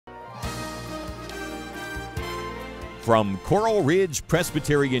from Coral Ridge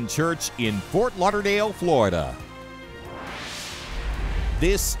Presbyterian Church in Fort Lauderdale, Florida.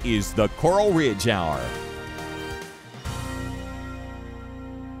 This is the Coral Ridge Hour.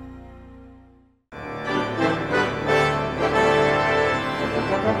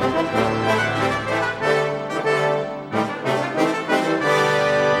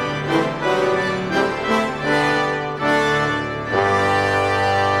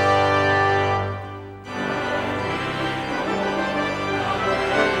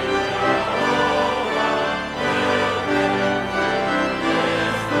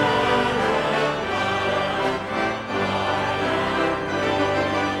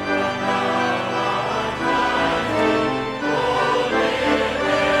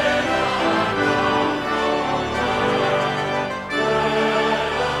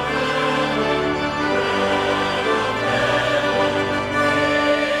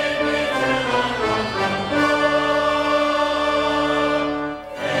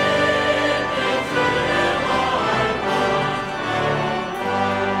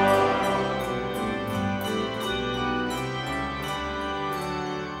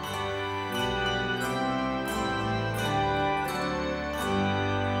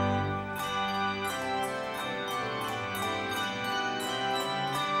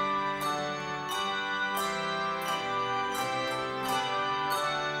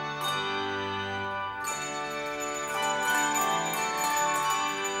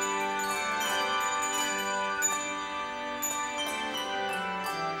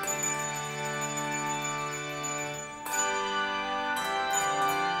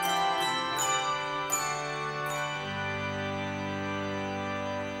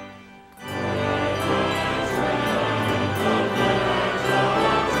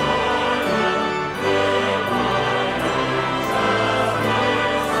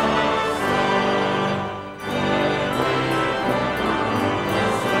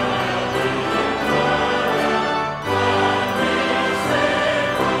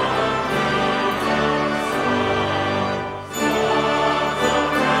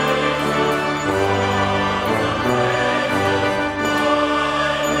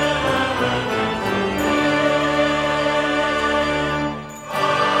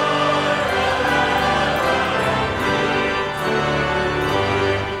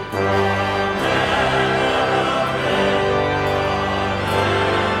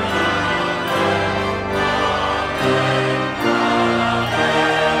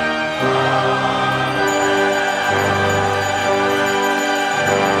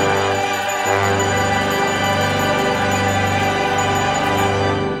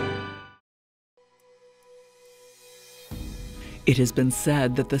 It has been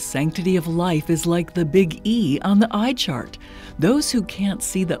said that the sanctity of life is like the big E on the eye chart. Those who can't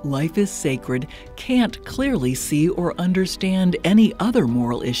see that life is sacred can't clearly see or understand any other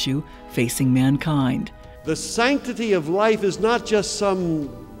moral issue facing mankind. The sanctity of life is not just some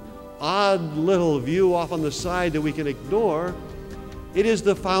odd little view off on the side that we can ignore. It is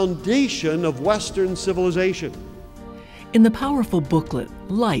the foundation of Western civilization. In the powerful booklet,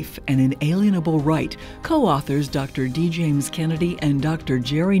 Life, an Inalienable Right, co-authors Dr. D. James Kennedy and Dr.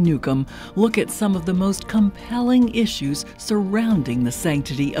 Jerry Newcomb look at some of the most compelling issues surrounding the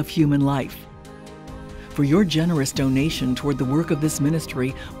sanctity of human life. For your generous donation toward the work of this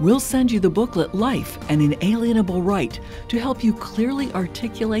ministry, we'll send you the booklet Life, an Inalienable Right to help you clearly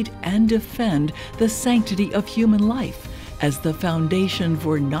articulate and defend the sanctity of human life as the foundation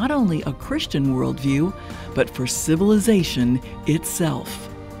for not only a Christian worldview, but for civilization itself.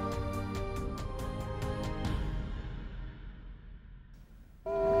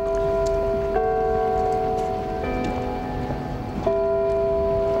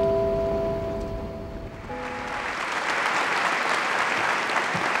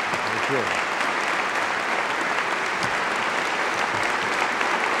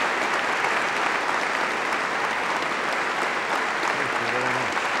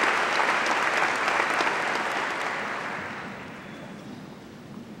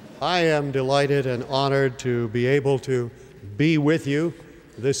 I am delighted and honored to be able to be with you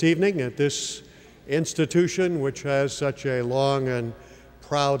this evening at this institution which has such a long and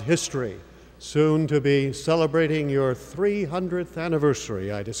proud history. Soon to be celebrating your 300th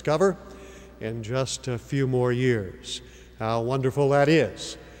anniversary, I discover, in just a few more years. How wonderful that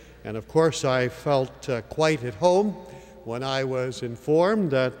is. And of course, I felt quite at home when I was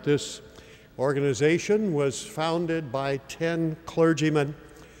informed that this organization was founded by 10 clergymen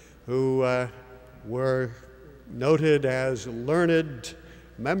who were noted as learned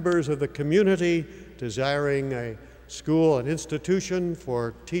members of the community desiring a school, an institution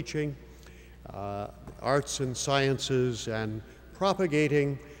for teaching arts and sciences, and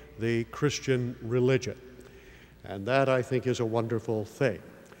propagating the Christian religion. And that, I think, is a wonderful thing.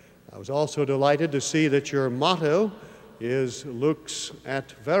 I was also delighted to see that your motto is Lux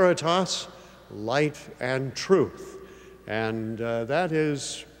et Veritas, light and truth. And that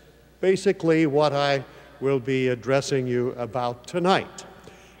is basically what I will be addressing you about tonight.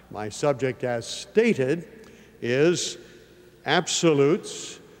 My subject, as stated, is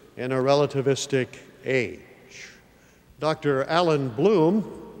absolutes in a relativistic age. Dr. Alan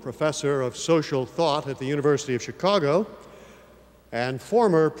Bloom, professor of social thought at the University of Chicago and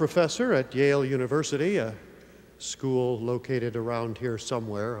former professor at Yale University, a school located around here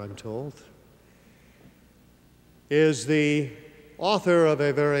somewhere, I'm told, is the author of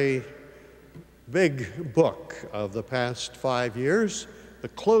a very big book of the past 5 years, The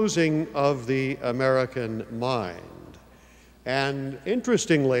Closing of the American Mind. And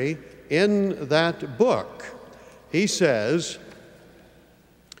interestingly, in that book, he says,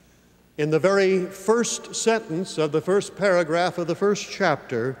 in the very first sentence of the first paragraph of the first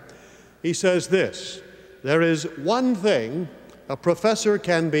chapter, he says this: "There is one thing a professor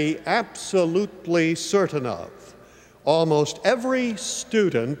can be absolutely certain of. Almost every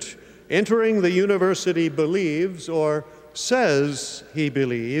student entering the university believes, or says he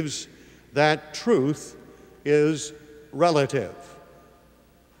believes, that truth is relative.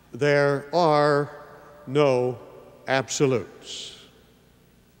 There are no absolutes."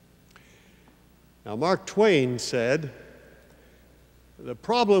 Now, Mark Twain said, "The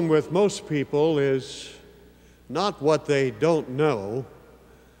problem with most people is not what they don't know,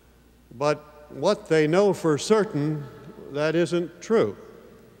 but what they know for certain that isn't true."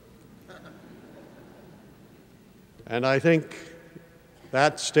 And I think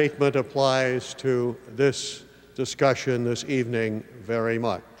that statement applies to this discussion this evening very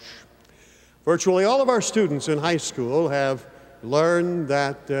much. Virtually all of our students in high school have learned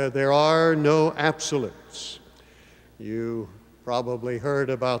that there are no absolutes. You probably heard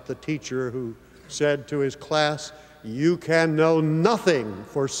about the teacher who said to his class, "You can know nothing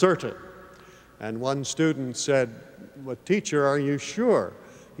for certain." And one student said, "Well, teacher, are you sure?"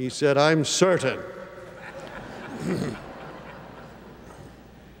 He said, "I'm certain."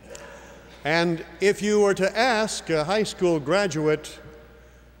 And if you were to ask a high school graduate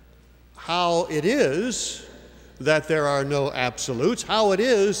how it is that there are no absolutes, how it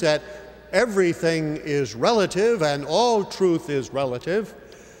is that everything is relative and all truth is relative,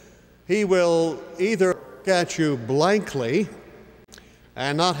 he will either look at you blankly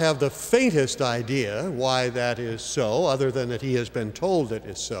and not have the faintest idea why that is so, other than that he has been told it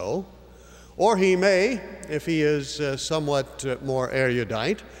is so, or he may, if he is somewhat more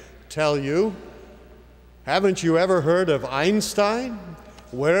erudite, tell you, "Haven't you ever heard of Einstein?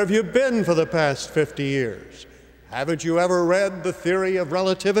 Where have you been for the past 50 years? Haven't you ever read the theory of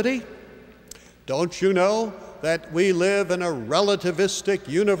relativity? Don't you know that we live in a relativistic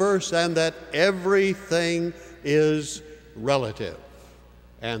universe and that everything is relative?"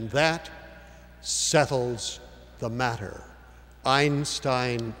 And that settles the matter.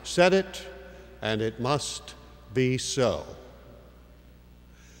 Einstein said it, and it must be so.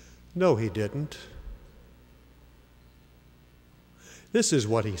 No, he didn't. This is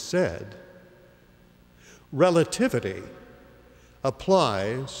what he said: relativity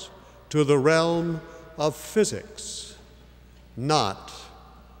applies to the realm of physics, not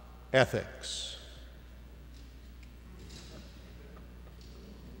ethics.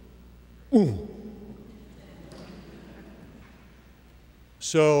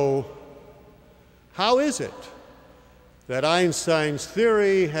 So, how is it that Einstein's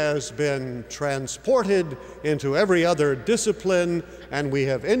theory has been transported into every other discipline, and we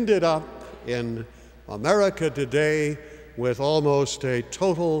have ended up in America today with almost a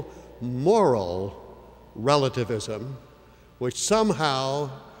total moral relativism, which somehow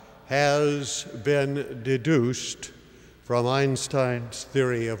has been deduced from Einstein's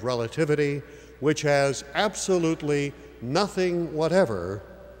theory of relativity, which has absolutely nothing whatever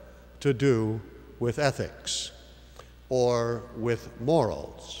to do with ethics or with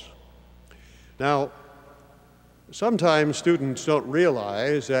morals? Now, sometimes students don't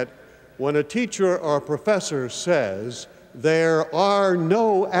realize that when a teacher or a professor says there are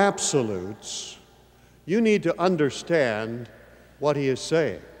no absolutes, you need to understand what he is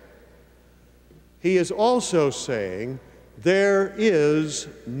saying. He is also saying there is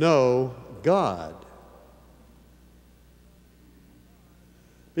no God.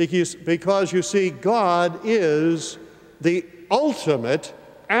 Because you see, God is the ultimate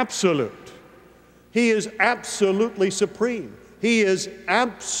absolute. He is absolutely supreme. He is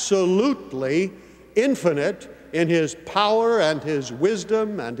absolutely infinite in his power and his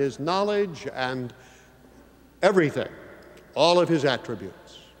wisdom and his knowledge and everything, all of his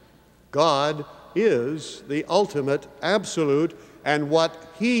attributes. God is the ultimate absolute, and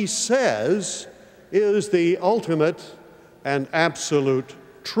what he says is the ultimate and absolute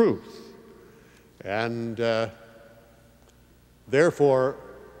truth. And therefore,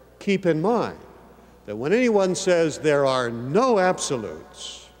 keep in mind that when anyone says there are no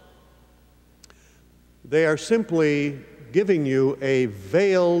absolutes, they are simply giving you a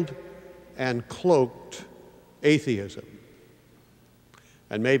veiled and cloaked atheism.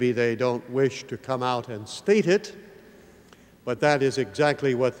 And maybe they don't wish to come out and state it, but that is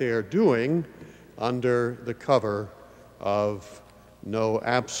exactly what they are doing under the cover of no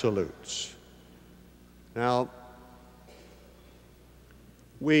absolutes. Now,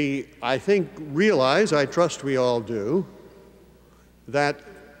 we, I think, realize, I trust we all do, that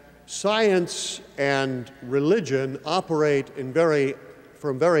science and religion operate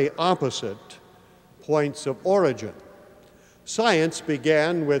from very opposite points of origin. Science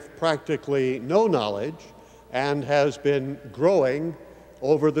began with practically no knowledge and has been growing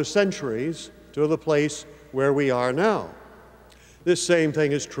over the centuries to the place where we are now. This same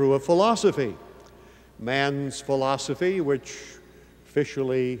thing is true of philosophy. Man's philosophy, which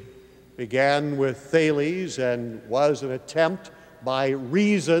officially began with Thales and was an attempt by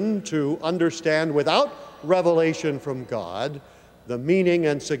reason to understand without revelation from God the meaning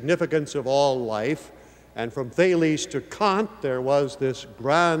and significance of all life. And from Thales to Kant, there was this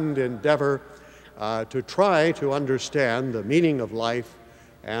grand endeavor to try to understand the meaning of life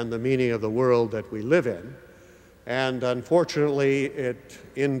and the meaning of the world that we live in. And unfortunately, it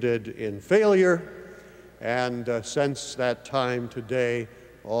ended in failure. And since that time today,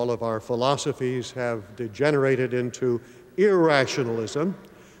 all of our philosophies have degenerated into irrationalism,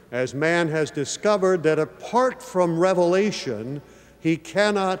 as man has discovered that apart from revelation, he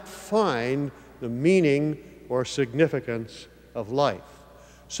cannot find the meaning or significance of life.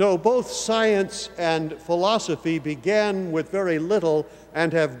 So both science and philosophy began with very little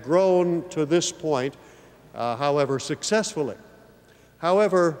and have grown to this point, however successfully.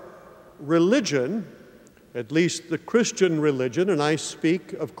 However, religion, at least the Christian religion, and I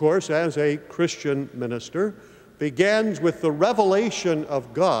speak, of course, as a Christian minister, begins with the revelation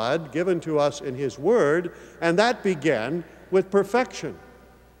of God given to us in His Word, and that began with perfection.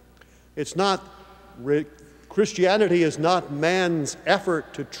 It's not, Christianity is not man's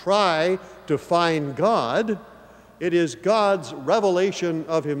effort to try to find God. It is God's revelation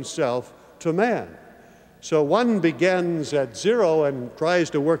of Himself to man. So one begins at 0 and tries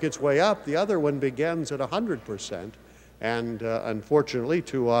to work its way up. The other one begins at 100%. And unfortunately,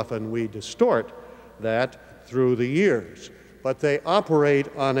 too often we distort that through the years. But they operate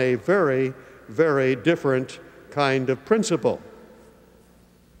on a very, very different kind of principle.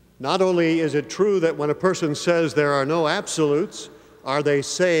 Not only is it true that when a person says there are no absolutes, are they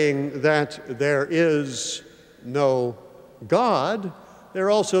saying that there is no God?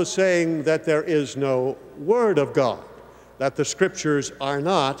 They're also saying that there is no Word of God, that the Scriptures are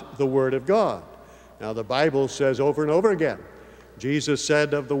not the Word of God. Now, the Bible says over and over again, Jesus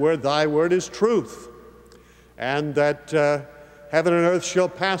said of the Word, "Thy word is truth," and that heaven and earth shall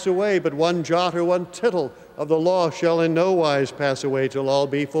pass away, but one jot or one tittle of the law shall in no wise pass away till all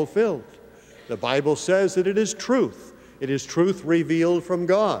be fulfilled. The Bible says that it is truth. It is truth revealed from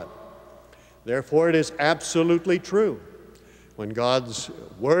God. Therefore, it is absolutely true. When God's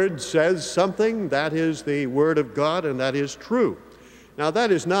Word says something, that is the Word of God, and that is true. Now,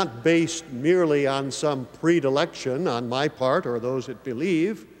 that is not based merely on some predilection on my part or those that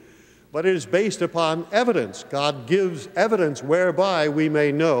believe, but it is based upon evidence. God gives evidence whereby we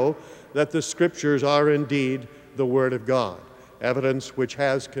may know that the Scriptures are indeed the Word of God. Evidence which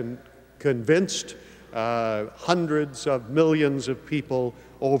has convinced hundreds of millions of people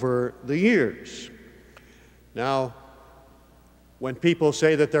over the years. Now, when people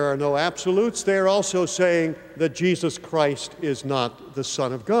say that there are no absolutes, they are also saying that Jesus Christ is not the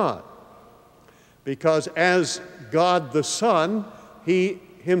Son of God. Because as God the Son, He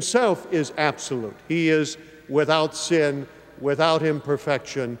Himself is absolute. He is without sin, without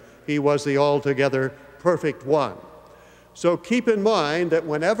imperfection. He was the altogether perfect one. So keep in mind that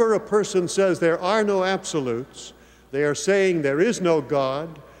whenever a person says there are no absolutes, they are saying there is no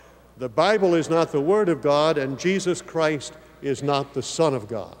God, the Bible is not the Word of God, and Jesus Christ is not the Son of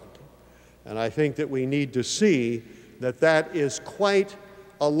God. And I think that we need to see that that is quite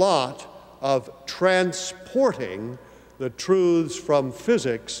a lot of transporting the truths from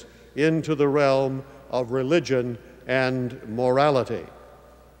physics into the realm of religion and morality.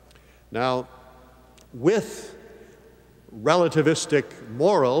 Now, with relativistic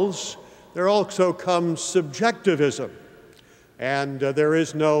morals, there also comes subjectivism. And there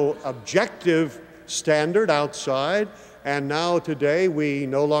is no objective standard outside. And now today we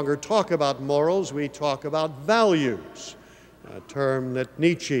no longer talk about morals, we talk about values, a term that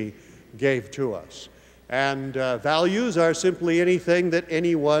Nietzsche gave to us. And values are simply anything that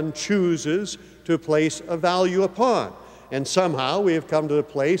anyone chooses to place a value upon. And somehow we have come to the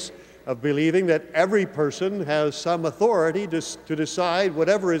place of believing that every person has some authority to decide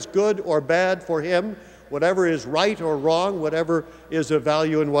whatever is good or bad for him, whatever is right or wrong, whatever is of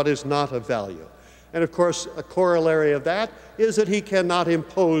value and what is not of value. And of course, a corollary of that is that he cannot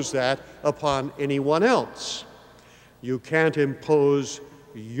impose that upon anyone else. You can't impose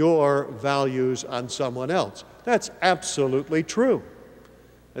your values on someone else. That's absolutely true,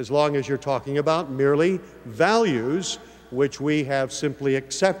 as long as you're talking about merely values which we have simply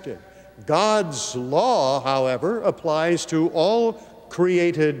accepted. God's law, however, applies to all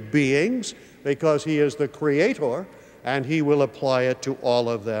created beings because he is the creator, and he will apply it to all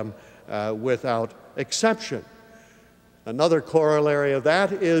of them without exception. Another corollary of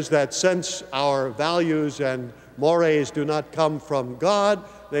that is that since our values and mores do not come from God,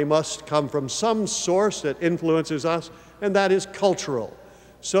 they must come from some source that influences us, and that is cultural.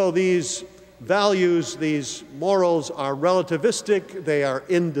 So these values, these morals are relativistic, they are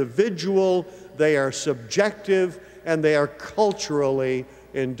individual, they are subjective, and they are culturally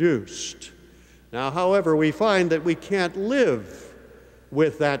induced. Now, however, we find that we can't live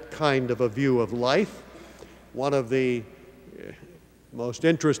with that kind of a view of life. One of the most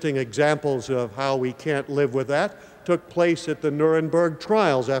interesting examples of how we can't live with that took place at the Nuremberg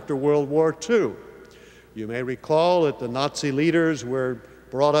trials after World War II. You may recall that the Nazi leaders were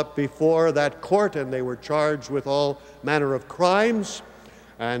brought up before that court, and they were charged with all manner of crimes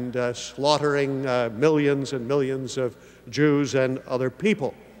and slaughtering millions and millions of Jews and other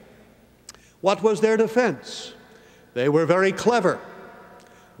people. What was their defense? They were very clever.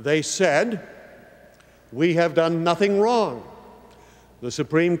 They said, "We have done nothing wrong." The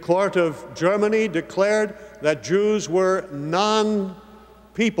Supreme Court of Germany declared that Jews were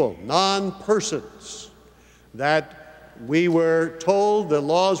non-people, non-persons, that we were told the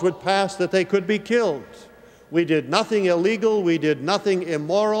laws would pass that they could be killed. We did nothing illegal, we did nothing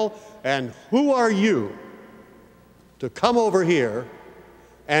immoral, and who are you to come over here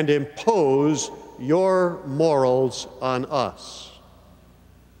and impose your morals on us?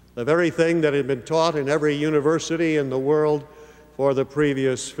 The very thing that had been taught in every university in the world for the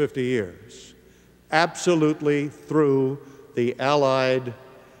previous 50 years, absolutely through the Allied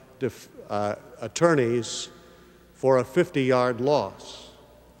attorneys for a 50-yard loss.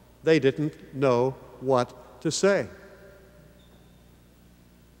 They didn't know what to say.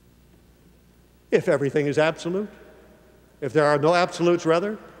 If everything is absolute, if there are no absolutes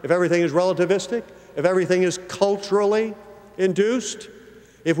rather, if everything is relativistic, if everything is culturally induced,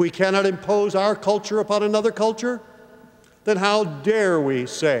 if we cannot impose our culture upon another culture, then how dare we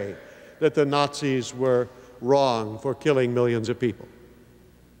say that the Nazis were wrong for killing millions of people?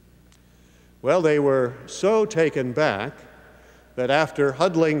 Well, they were so taken back that after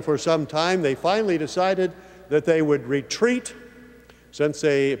huddling for some time, they finally decided that they would retreat. Since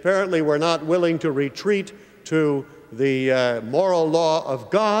they apparently were not willing to retreat to the moral law of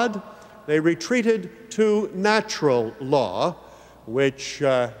God, they retreated to natural law, which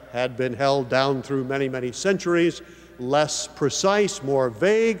had been held down through many, many centuries, less precise, more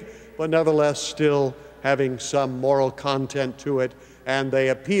vague, but nevertheless still having some moral content to it. And they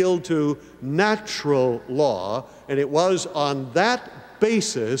appealed to natural law, and it was on that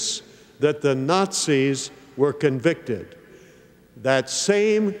basis that the Nazis were convicted. That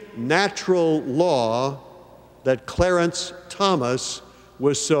same natural law that Clarence Thomas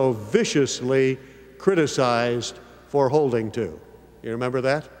was so viciously criticized for holding to. You remember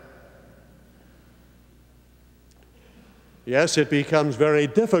that? Yes, it becomes very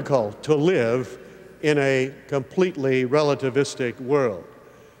difficult to live in a completely relativistic world.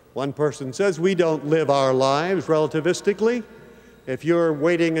 One person says, we don't live our lives relativistically. If you're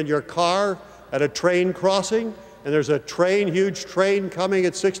waiting in your car at a train crossing and there's a train, huge train coming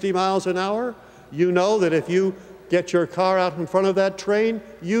at 60 miles an hour, you know that if you get your car out in front of that train,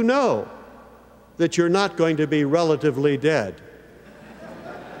 you know that you're not going to be relatively dead.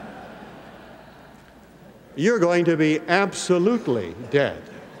 You're going to be absolutely dead.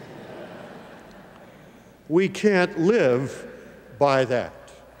 We can't live by that.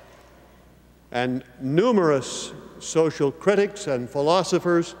 And numerous social critics and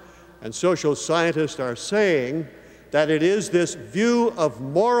philosophers and social scientists are saying that it is this view of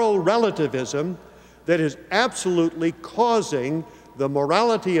moral relativism that is absolutely causing the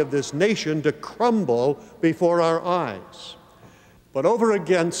morality of this nation to crumble before our eyes. But over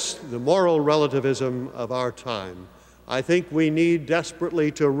against the moral relativism of our time, I think we need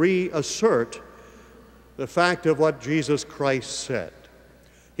desperately to reassert the fact of what Jesus Christ said.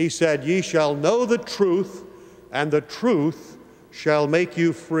 He said, "Ye shall know the truth, and the truth shall make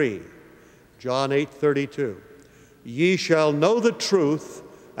you free." John 8:32. Ye shall know the truth,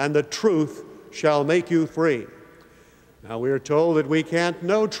 and the truth shall make you free. Now, we are told that we can't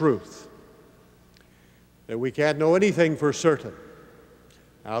know truth, that we can't know anything for certain.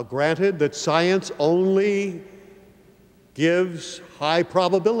 Now, granted that science only gives high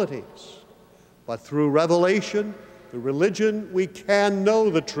probabilities, but through revelation, the religion, we can know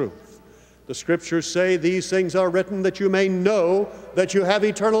the truth. The scriptures say these things are written that you may know that you have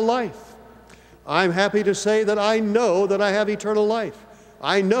eternal life. I'm happy to say that I know that I have eternal life.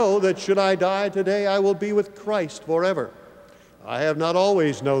 I know that should I die today, I will be with Christ forever. I have not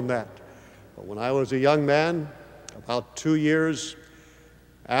always known that. But when I was a young man, about 2 years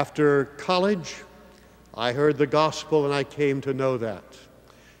after college, I heard the gospel and I came to know that.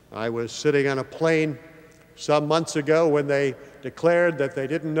 I was sitting on a plane some months ago when they declared that they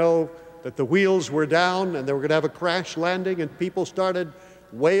didn't know that the wheels were down and they were going to have a crash landing, and people started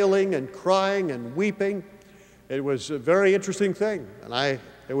wailing and crying and weeping. It was a very interesting thing. And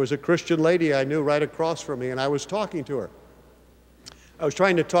there was a Christian lady I knew right across from me, and I was talking to her. I was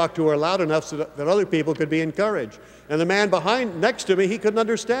trying to talk to her loud enough so that other people could be encouraged. And the man next to me, he couldn't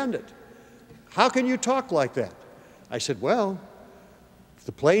understand it. How can you talk like that? I said, well, if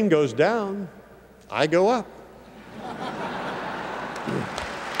the plane goes down, I go up.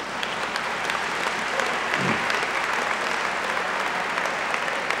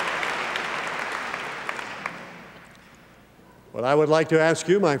 But I would like to ask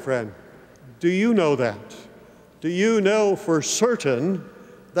you, my friend, do you know that? Do you know for certain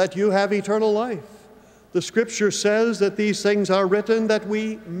that you have eternal life? The scripture says that these things are written that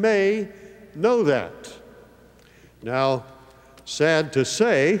we may know that. Now, sad to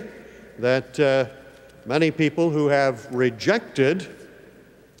say that many people who have rejected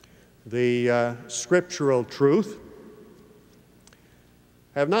the scriptural truth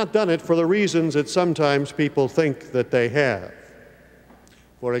have not done it for the reasons that sometimes people think that they have.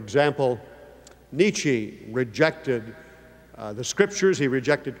 For example, Nietzsche rejected the scriptures, he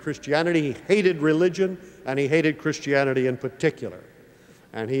rejected Christianity, he hated religion, and he hated Christianity in particular.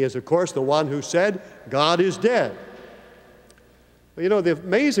 And he is, of course, the one who said, God is dead. But you know, the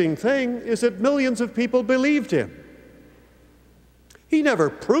amazing thing is that millions of people believed him. He never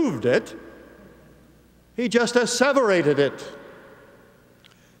proved it. He just asseverated it.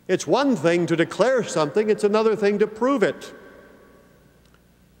 It's one thing to declare something, it's another thing to prove it.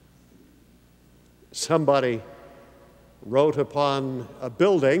 Somebody wrote upon a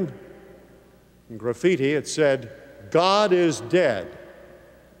building, in graffiti, it said, God is dead,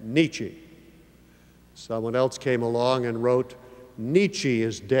 Nietzsche. Someone else came along and wrote, Nietzsche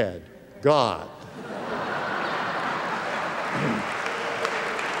is dead, God.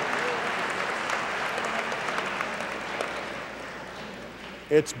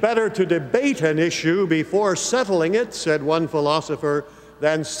 It's better to debate an issue before settling it, said one philosopher,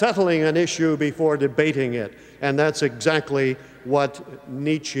 than settling an issue before debating it. And that's exactly what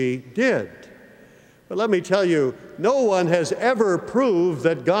Nietzsche did. But let me tell you, no one has ever proved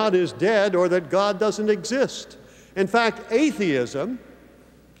that God is dead or that God doesn't exist. In fact, atheism,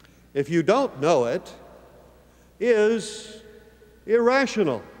 if you don't know it, is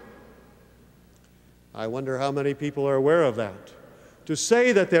irrational. I wonder how many people are aware of that. To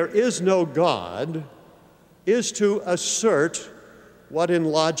say that there is no God is to assert what in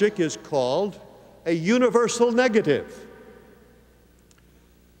logic is called a universal negative.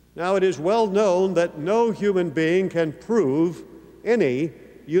 Now, it is well known that no human being can prove any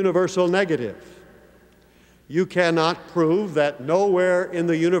universal negative. You cannot prove that nowhere in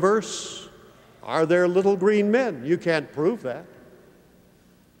the universe are there little green men. You can't prove that.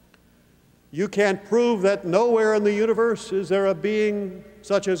 You can't prove that nowhere in the universe is there a being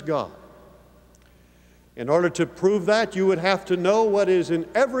such as God. In order to prove that, you would have to know what is in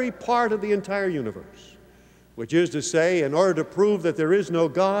every part of the entire universe, which is to say, in order to prove that there is no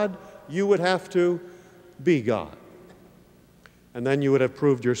God, you would have to be God. And then you would have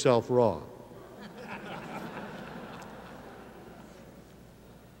proved yourself wrong.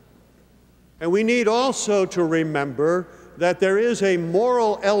 And we need also to remember that there is a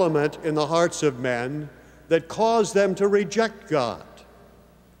moral element in the hearts of men that cause them to reject God.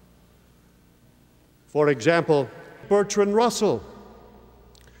 For example, Bertrand Russell,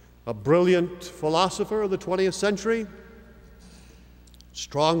 a brilliant philosopher of the 20th century,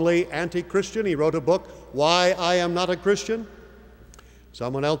 strongly anti-Christian. He wrote a book, Why I Am Not a Christian.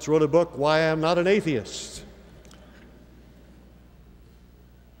 Someone else wrote a book, Why I Am Not an Atheist.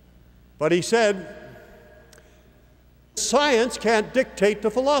 But he said, science can't dictate to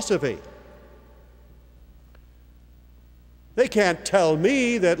philosophy. They can't tell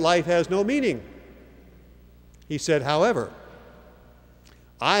me that life has no meaning. He said, however,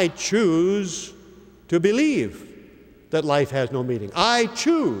 I choose to believe that life has no meaning. I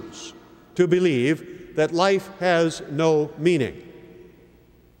choose to believe that life has no meaning.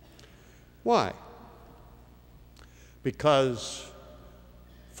 Why? Because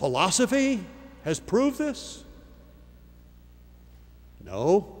philosophy has proved this?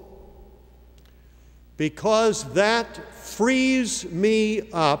 No. Because that frees me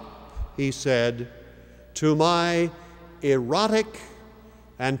up, he said, to my erotic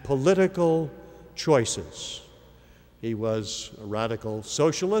and political choices. He was a radical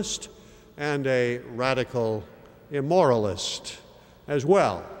socialist and a radical immoralist as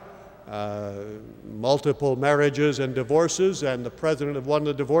well. Multiple marriages and divorces, and the president of one of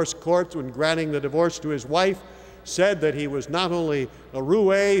the divorce courts, when granting the divorce to his wife, said that he was not only a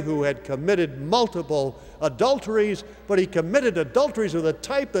roue who had committed multiple adulteries, but he committed adulteries of the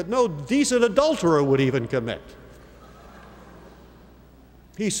type that no decent adulterer would even commit.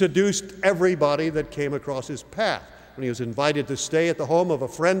 He seduced everybody that came across his path. When he was invited to stay at the home of a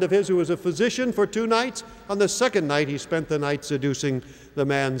friend of his who was a physician for 2 nights, on the second night he spent the night seducing the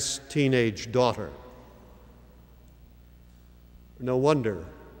man's teenage daughter. No wonder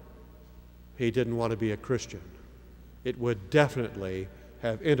he didn't want to be a Christian. It would definitely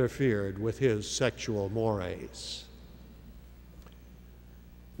have interfered with his sexual mores.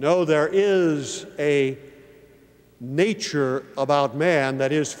 No, there is a nature about man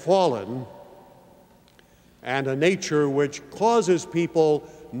that is fallen, and a nature which causes people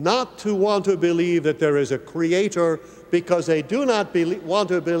not to want to believe that there is a creator, because they do not want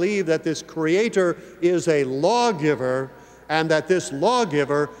to believe that this creator is a lawgiver, and that this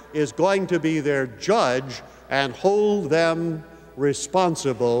lawgiver is going to be their judge and hold them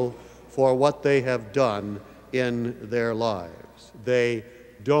responsible for what they have done in their lives. They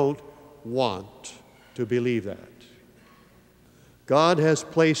don't want to believe that. God has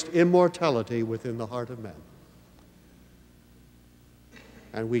placed immortality within the heart of man,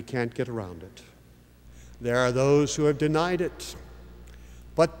 and we can't get around it. There are those who have denied it,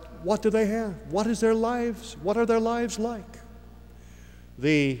 but what do they have? What is their lives? What are their lives like?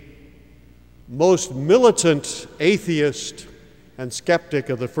 The most militant atheist and skeptic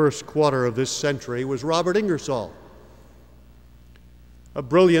of the first quarter of this century was Robert Ingersoll, a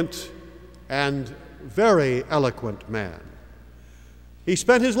brilliant and very eloquent man. He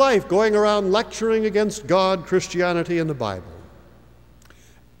spent his life going around lecturing against God, Christianity, and the Bible.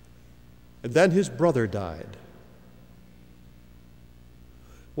 And then his brother died.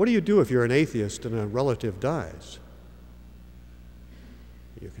 What do you do if you're an atheist and a relative dies?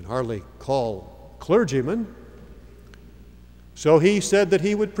 You can hardly call clergymen. So he said that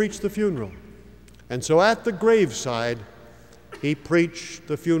he would preach the funeral. And so at the graveside, he preached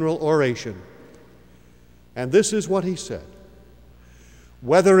the funeral oration. And this is what he said: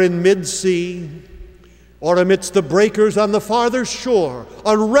 whether in mid-sea or amidst the breakers on the farther shore,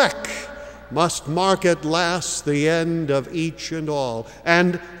 a wreck must mark at last the end of each and all.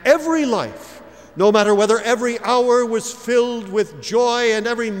 And every life, no matter whether every hour was filled with joy and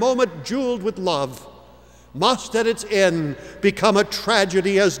every moment jeweled with love, must at its end become a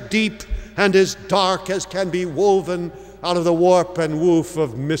tragedy as deep and as dark as can be woven out of the warp and woof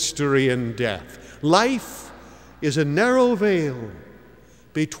of mystery and death. Life is a narrow veil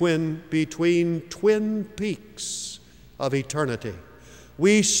between twin peaks of eternity.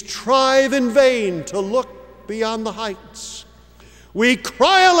 We strive in vain to look beyond the heights. We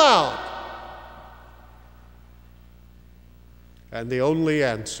cry aloud, and the only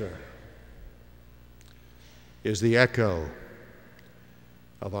answer is the echo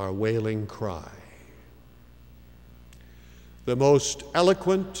of our wailing cry. The most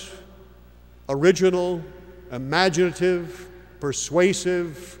eloquent, original, imaginative,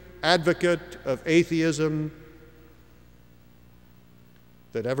 persuasive advocate of atheism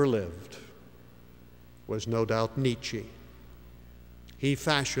that ever lived was no doubt Nietzsche. He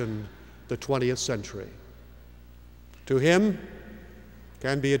fashioned the 20th century. To him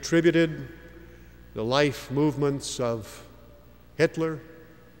can be attributed the life movements of Hitler,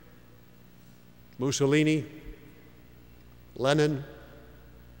 Mussolini, Lenin,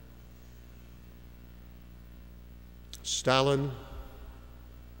 Stalin,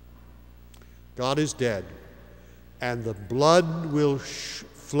 God is dead, and the blood will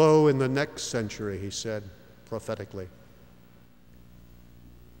flow in the next century, he said prophetically.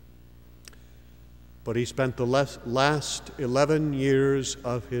 But he spent the last 11 years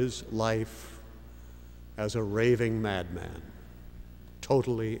of his life as a raving madman,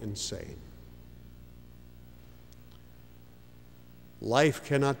 totally insane. Life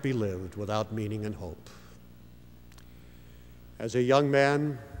cannot be lived without meaning and hope. As a young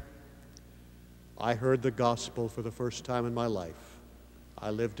man, I heard the gospel for the first time in my life.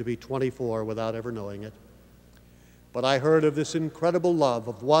 I lived to be 24 without ever knowing it. But I heard of this incredible love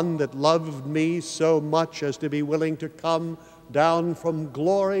of one that loved me so much as to be willing to come down from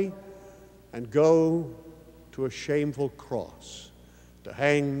glory and go to a shameful cross, to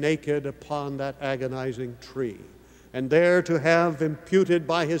hang naked upon that agonizing tree, and there to have imputed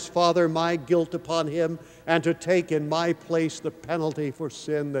by his Father my guilt upon him, and to take in my place the penalty for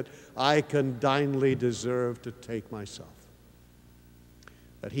sin that I condignly deserve to take myself.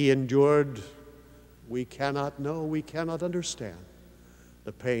 That he endured, we cannot know, we cannot understand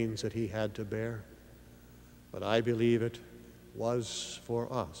the pains that he had to bear, but I believe it was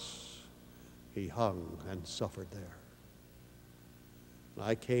for us. He hung and suffered there. And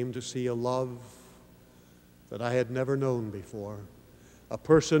I came to see a love that I had never known before, a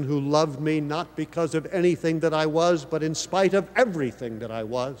person who loved me not because of anything that I was, but in spite of everything that I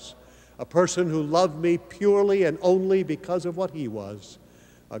was, a person who loved me purely and only because of what he was,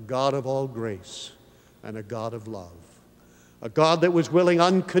 a God of all grace and a God of love, a God that was willing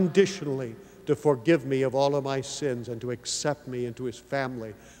unconditionally to forgive me of all of my sins and to accept me into his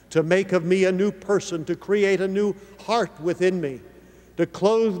family, to make of me a new person, to create a new heart within me, to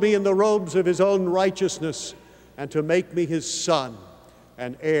clothe me in the robes of his own righteousness, and to make me his son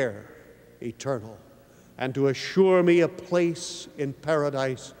and heir eternal, and to assure me a place in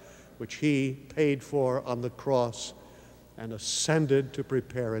paradise which he paid for on the cross and ascended to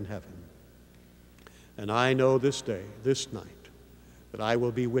prepare in heaven. And I know this day, this night, that I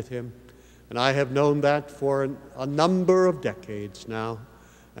will be with him, and I have known that for a number of decades now,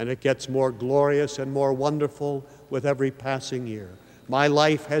 and it gets more glorious and more wonderful with every passing year. My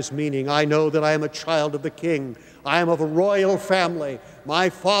life has meaning. I know that I am a child of the King. I am of a royal family. My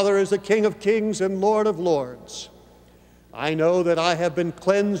Father is the King of kings and Lord of lords. I know that I have been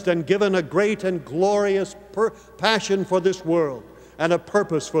cleansed and given a great and glorious passion for this world and a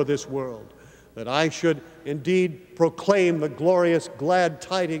purpose for this world, that I should indeed proclaim the glorious glad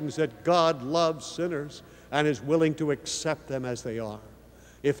tidings that God loves sinners and is willing to accept them as they are,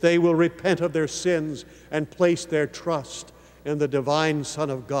 if they will repent of their sins and place their trust in the divine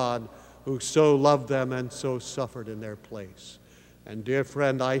Son of God who so loved them and so suffered in their place. And dear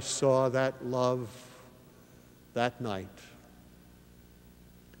friend, I saw that love that night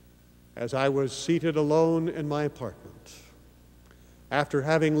as I was seated alone in my apartment after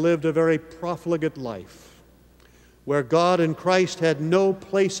having lived a very profligate life where God and Christ had no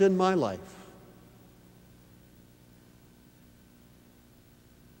place in my life.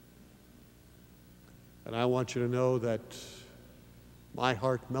 And I want you to know that my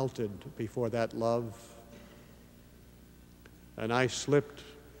heart melted before that love, and I slipped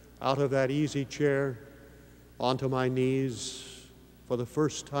out of that easy chair onto my knees for the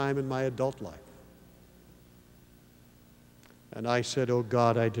first time in my adult life. And I said, "Oh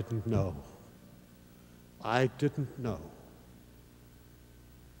God, I didn't know. I didn't know.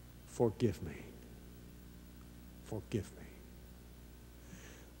 Forgive me. Forgive me."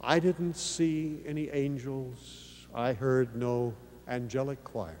 I didn't see any angels. I heard no angelic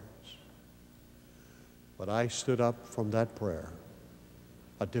choirs. But I stood up from that prayer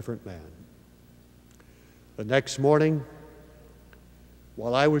a different man. The next morning,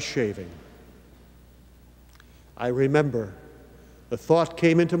 while I was shaving, I remember the thought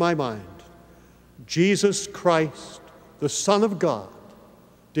came into my mind. Jesus Christ, the Son of God,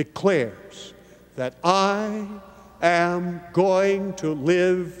 declares that I am going to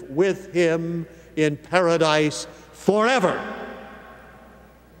live with him in paradise forever.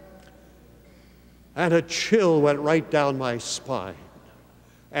 And a chill went right down my spine.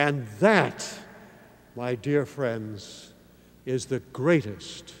 And that, my dear friends, is the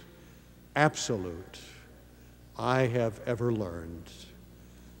greatest absolute I have ever learned.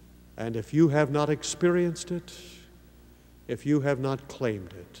 And if you have not experienced it, if you have not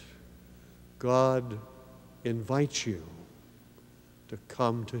claimed it, God invites you to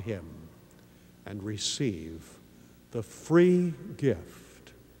come to him and receive the free gift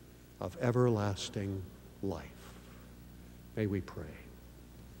of everlasting life. May we pray.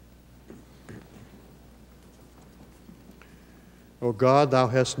 O God, thou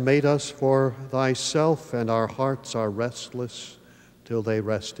hast made us for thyself, and our hearts are restless till they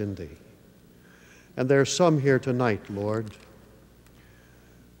rest in thee. And there are some here tonight, Lord,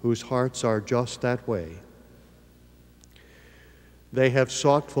 whose hearts are just that way. They have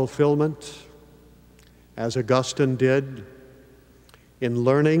sought fulfillment, as Augustine did, in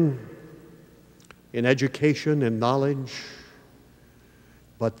learning, in education, in knowledge,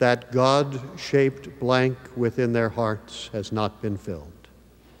 but that God-shaped blank within their hearts has not been filled.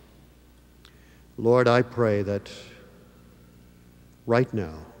 Lord, I pray that right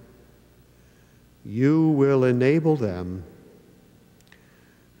now you will enable them,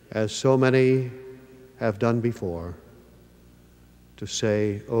 as so many have done before, to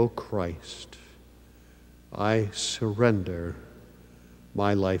say, "O Christ, I surrender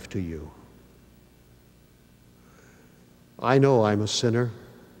my life to you. I know I'm a sinner.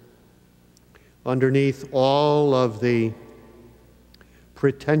 Underneath all of the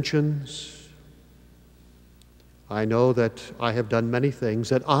pretensions, I know that I have done many things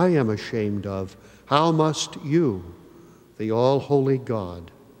that I am ashamed of. How must you, the all-holy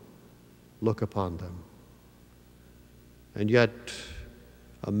God, look upon them?" And yet,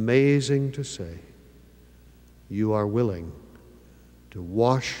 amazing to say, you are willing to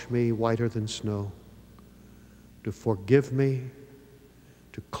wash me whiter than snow, to forgive me,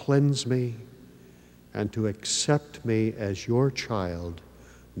 to cleanse me, and to accept me as your child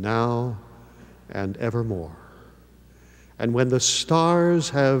now and evermore. And when the stars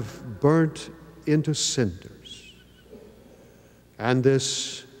have burnt into cinders and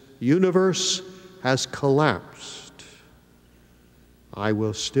this universe has collapsed, I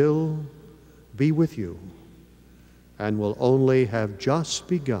will still be with you and will only have just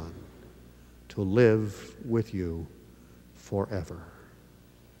begun to live with you forever.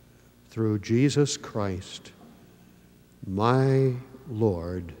 Through Jesus Christ, my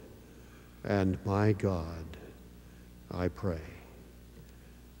Lord and my God, I pray.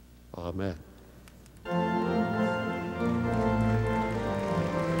 Amen.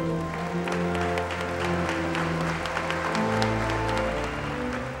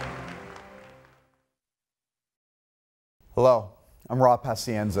 Hello, I'm Rob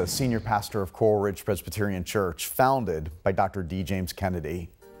Pacienza, Senior Pastor of Coral Ridge Presbyterian Church, founded by Dr. D. James Kennedy.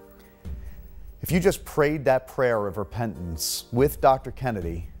 If you just prayed that prayer of repentance with Dr.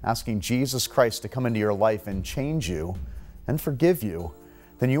 Kennedy, asking Jesus Christ to come into your life and change you and forgive you,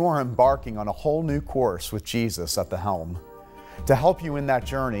 then you are embarking on a whole new course with Jesus at the helm. To help you in that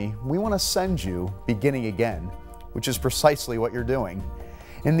journey, we want to send you Beginning Again, which is precisely what you're doing.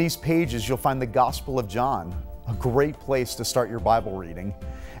 In these pages, you'll find the Gospel of John, a great place to start your Bible reading,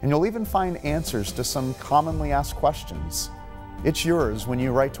 and you'll even find answers to some commonly asked questions. It's yours when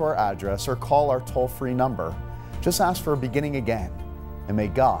you write to our address or call our toll-free number. Just ask for Beginning Again, and may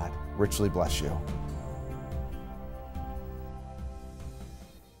God richly bless you.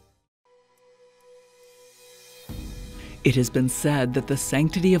 It has been said that the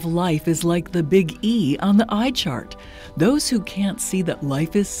sanctity of life is like the big E on the eye chart. Those who can't see that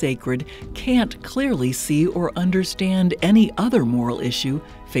life is sacred can't clearly see or understand any other moral issue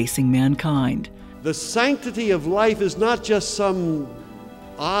facing mankind. The sanctity of life is not just some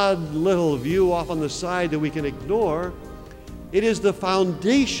odd little view off on the side that we can ignore. It is the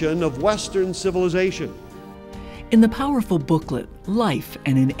foundation of Western civilization. In the powerful booklet, Life,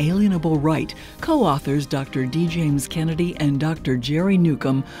 an Inalienable Right, co-authors Dr. D. James Kennedy and Dr. Jerry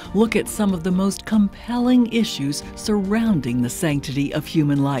Newcomb look at some of the most compelling issues surrounding the sanctity of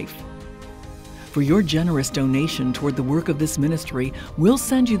human life. For your generous donation toward the work of this ministry, we'll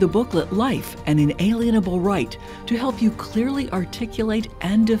send you the booklet Life, an Inalienable Right to help you clearly articulate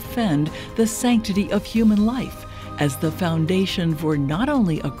and defend the sanctity of human life as the foundation for not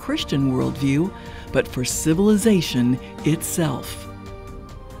only a Christian worldview, but for civilization itself.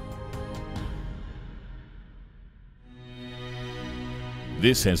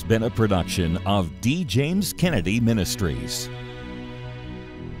 This has been a production of D. James Kennedy Ministries.